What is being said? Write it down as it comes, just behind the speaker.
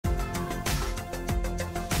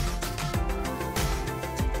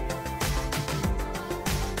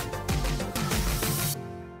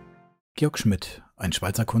Georg Schmidt, ein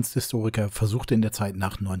Schweizer Kunsthistoriker, versuchte in der Zeit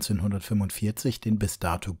nach 1945 den bis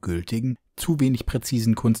dato gültigen, zu wenig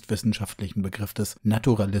präzisen kunstwissenschaftlichen Begriff des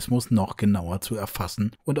Naturalismus noch genauer zu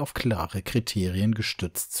erfassen und auf klare Kriterien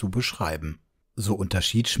gestützt zu beschreiben. So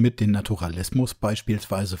unterschied Schmidt den Naturalismus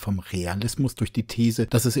beispielsweise vom Realismus durch die These,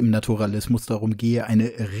 dass es im Naturalismus darum gehe, eine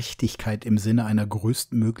Richtigkeit im Sinne einer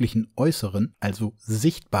größtmöglichen äußeren, also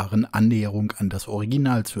sichtbaren Annäherung an das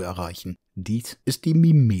Original zu erreichen. Dies ist die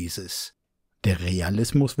Mimesis. Der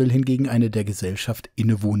Realismus will hingegen eine der Gesellschaft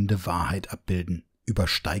innewohnende Wahrheit abbilden,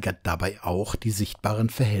 übersteigert dabei auch die sichtbaren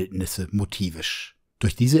Verhältnisse motivisch.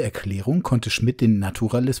 Durch diese Erklärung konnte Schmidt den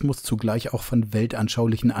Naturalismus zugleich auch von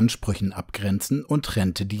weltanschaulichen Ansprüchen abgrenzen und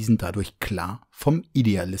trennte diesen dadurch klar vom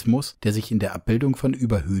Idealismus, der sich in der Abbildung von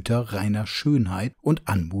überhöhter, reiner Schönheit und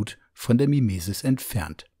Anmut von der Mimesis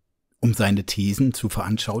entfernt. Um seine Thesen zu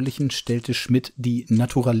veranschaulichen, stellte Schmidt die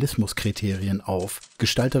Naturalismuskriterien auf,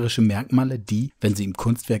 gestalterische Merkmale, die, wenn sie im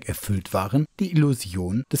Kunstwerk erfüllt waren, die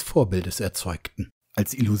Illusion des Vorbildes erzeugten.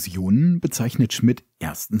 Als Illusionen bezeichnet Schmidt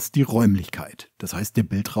erstens die Räumlichkeit. Das heißt, der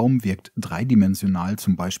Bildraum wirkt dreidimensional,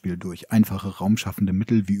 zum Beispiel durch einfache raumschaffende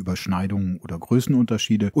Mittel wie Überschneidungen oder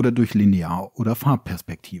Größenunterschiede oder durch Linear- oder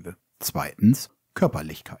Farbperspektive. Zweitens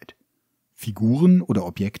Körperlichkeit. Figuren oder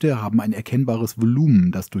Objekte haben ein erkennbares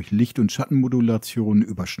Volumen, das durch Licht- und Schattenmodulation,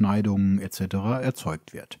 Überschneidungen etc.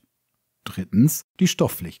 erzeugt wird. Drittens die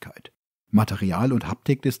Stofflichkeit. Material und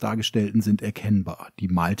Haptik des Dargestellten sind erkennbar. Die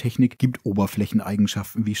Maltechnik gibt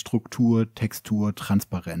Oberflächeneigenschaften wie Struktur, Textur,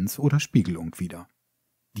 Transparenz oder Spiegelung wieder.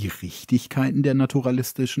 Die Richtigkeiten der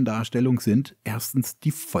naturalistischen Darstellung sind erstens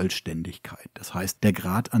die Vollständigkeit. Das heißt, der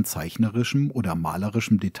Grad an zeichnerischem oder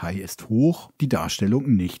malerischem Detail ist hoch, die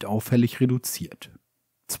Darstellung nicht auffällig reduziert.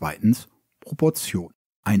 Zweitens Proportion.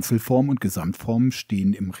 Einzelformen und Gesamtformen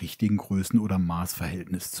stehen im richtigen Größen- oder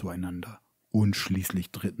Maßverhältnis zueinander. Und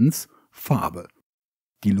schließlich drittens Farbe.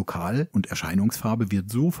 Die Lokal- und Erscheinungsfarbe wird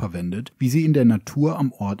so verwendet, wie sie in der Natur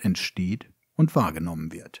am Ort entsteht und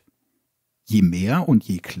wahrgenommen wird. Je mehr und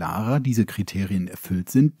je klarer diese Kriterien erfüllt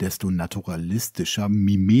sind, desto naturalistischer,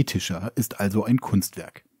 mimetischer ist also ein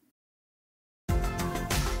Kunstwerk.